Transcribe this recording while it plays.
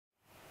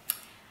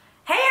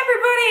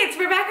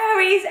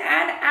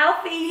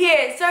Alfie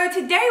here. So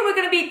today we're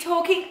going to be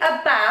talking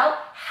about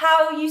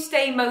how you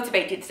stay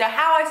motivated. So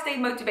how I stay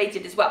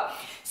motivated as well.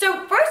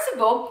 So first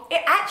of all,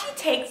 it actually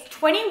takes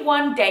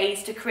 21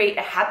 days to create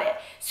a habit.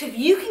 So if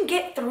you can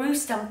get through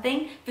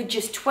something for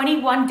just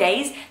 21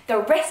 days, the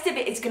rest of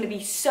it is going to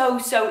be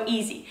so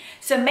easy.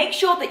 So make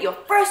sure that your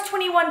first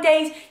 21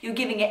 days, you're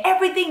giving it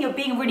everything, you're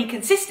being really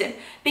consistent.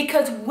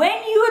 Because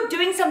when you are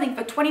doing something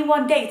for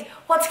 21 days,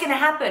 what's going to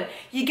happen?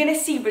 You're going to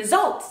see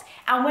results.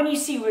 And when you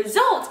see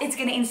results, it's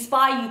going to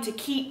inspire you to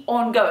keep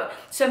on going.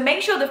 So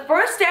make sure the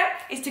first step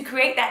is to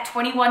create that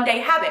 21-day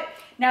habit.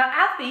 Now,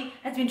 Alfie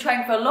has been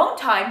trying for a long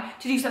time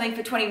to do something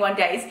for 21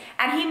 days,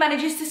 and he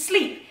manages to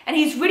sleep. And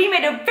he's really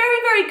made a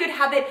very good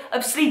habit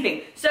of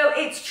sleeping. So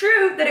it's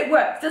true that it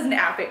works, doesn't it,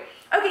 Alfie?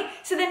 Okay,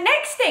 so the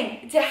next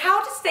thing to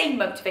how to stay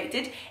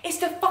motivated is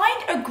to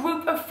find a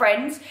group of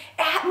friends.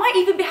 It might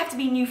even have to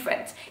be new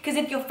friends, because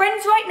if your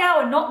friends right now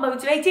are not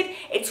motivated,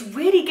 it's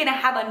really going to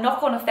have a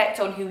knock-on effect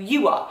on who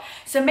you are.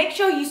 So make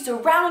sure you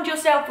surround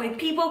yourself with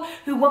people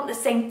who want the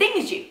same thing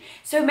as you.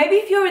 So maybe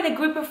if you're in a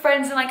group of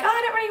friends and like, oh,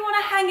 I don't really want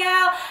to hang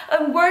out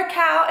and work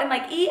out and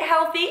like eat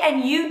healthy,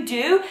 and you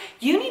do,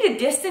 you need to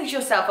distance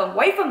yourself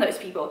away from those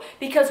people,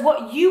 because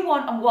what you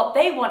want and what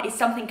they want is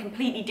something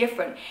completely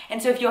different.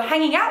 And so if you're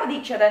hanging out with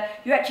each other,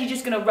 you're actually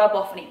just going to rub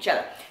off on each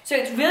other. So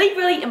it's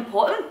really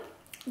important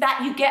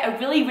that you get a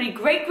really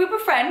great group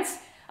of friends,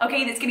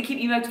 okay, that's going to keep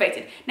you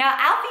motivated. Now,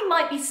 Alfie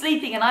might be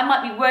sleeping and I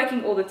might be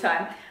working all the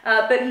time,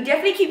 but he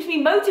definitely keeps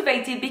me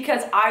motivated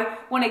because I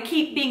want to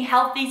keep being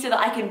healthy so that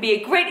I can be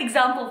a great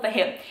example for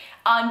him.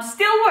 I'm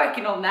still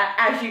working on that,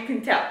 as you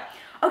can tell.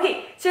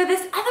 Okay, so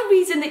this other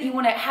reason that you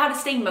want to, how to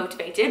stay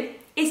motivated,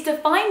 is to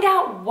find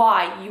out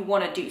why you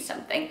want to do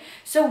something.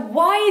 So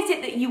why is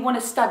it that you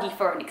want to study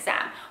for an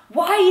exam?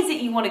 Why is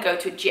it you want to go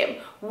to a gym?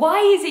 Why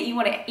is it you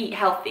want to eat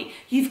healthy?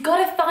 You've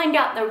got to find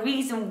out the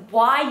reason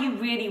why you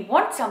really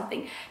want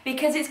something,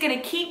 because it's going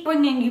to keep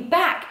bringing you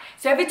back.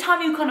 So every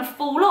time you kind of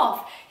fall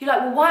off, you're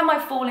like, well, why am I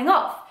falling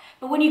off?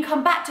 But when you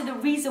come back to the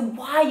reason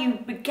why you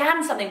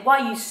began something,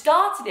 why you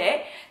started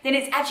it, then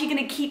it's actually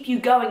going to keep you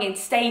going and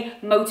stay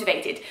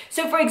motivated.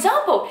 So for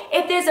example,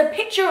 if there's a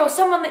picture or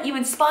someone that you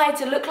inspire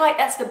to look like,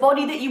 that's the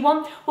body that you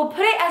want, well,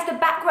 put it as the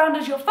background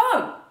as your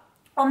phone.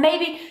 Or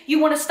maybe you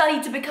want to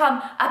study to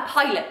become a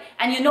pilot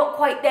and you're not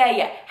quite there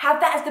yet.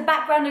 Have that as the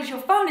background as your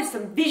phone, as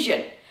some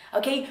vision.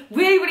 Okay,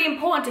 really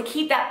important to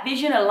keep that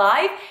vision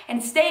alive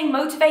and staying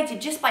motivated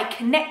just by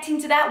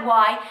connecting to that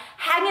why,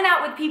 hanging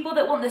out with people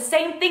that want the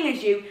same thing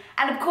as you,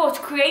 and of course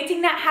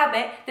creating that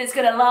habit that's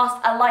going to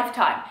last a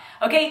lifetime.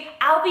 Okay,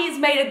 Alfie has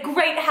made a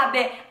great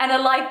habit and a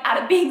life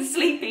out of being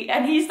sleepy,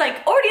 and he's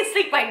like already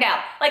asleep right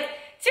now. Like,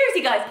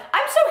 seriously guys,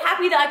 I'm so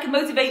happy that I can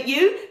motivate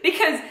you,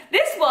 because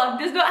this one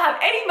does not have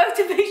any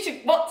motivation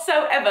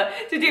whatsoever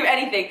to do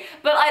anything.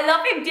 But I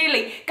love him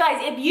dearly. Guys,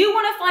 if you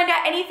want to find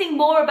out anything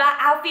more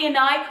about Alfie and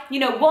I, you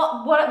know,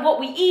 what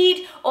we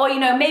eat, or you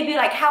know, maybe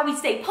like how we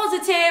stay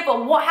positive,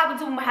 or what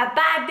happens when we have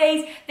bad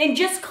days, then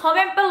just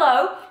comment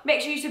below. Make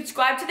sure you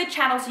subscribe to the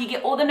channel so you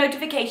get all the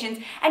notifications,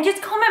 and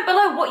just comment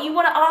below what you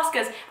want to ask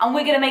us, and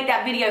we're going to make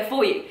that video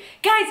for you.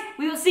 Guys,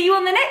 we will see you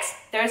on the next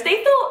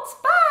Thursday Thoughts.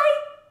 Bye!